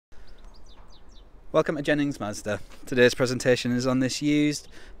Welcome to Jennings Mazda. Today's presentation is on this used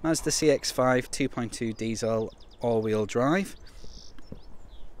Mazda Cx-5 2.2 diesel all-wheel drive.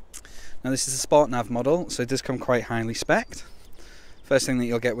 Now this is a sport nav model, so it does come quite highly spec'd. First thing that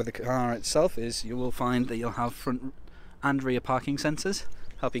you'll get with the car itself is you will find that you'll have front and rear parking sensors,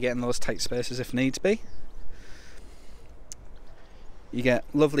 help you get in those tight spaces if needs be. You get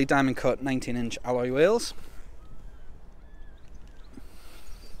lovely diamond cut 19-inch alloy wheels.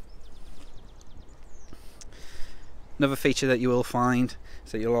 Another feature that you will find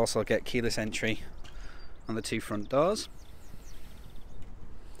is that you'll also get keyless entry on the two front doors.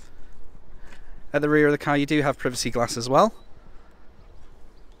 At the rear of the car you do have privacy glass as well.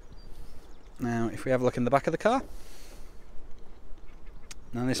 Now if we have a look in the back of the car,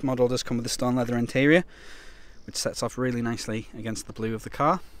 now this model does come with a stone leather interior which sets off really nicely against the blue of the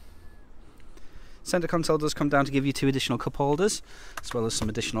car. Centre console does come down to give you two additional cup holders as well as some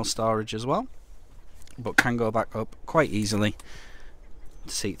additional storage as well, but can go back up quite easily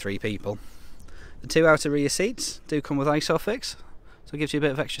to seat 3 people. The two outer rear seats do come with ISOFIX, so it gives you a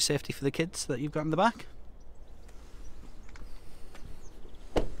bit of extra safety for the kids that you've got in the back.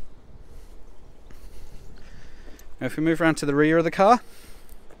 Now if we move around to the rear of the car,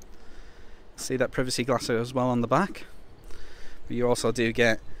 see that privacy glass as well on the back, but you also do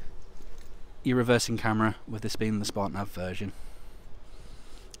get your reversing camera with this being the Sport Nav version.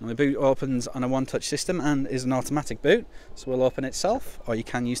 And the boot opens on a one-touch system and is an automatic boot, so it will open itself, or you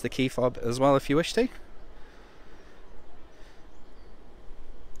can use the key fob as well if you wish to.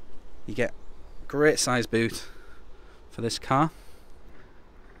 You get great size boot for this car.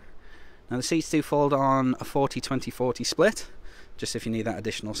 Now the seats do fold on a 40-20-40 split, just if you need that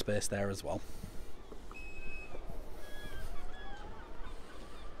additional space there as well.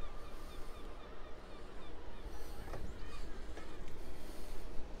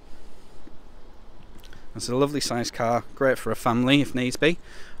 It's a lovely sized car, great for a family if needs be,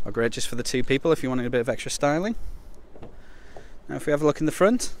 or great just for the 2 people if you wanted a bit of extra styling. Now if we have a look in the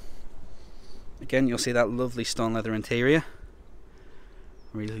front, again you'll see that lovely stone leather interior,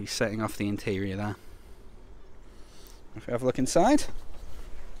 really setting off the interior there. If we have a look inside,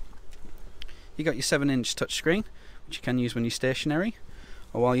 you got your 7-inch touchscreen which you can use when you're stationary,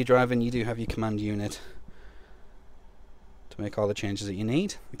 or while you're driving you do have your command unit to make all the changes that you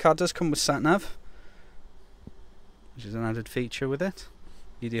need. The car does come with sat nav, which is an added feature with it.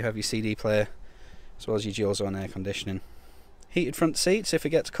 You do have your CD player as well as your dual zone air conditioning. Heated front seats if it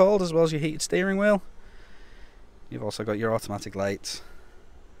gets cold, as well as your heated steering wheel. You've also got your automatic lights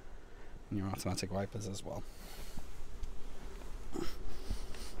and your automatic wipers as well.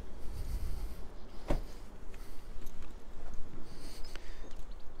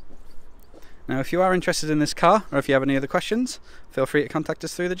 Now if you are interested in this car, or if you have any other questions, feel free to contact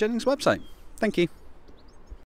us through the Jennings website. Thank you.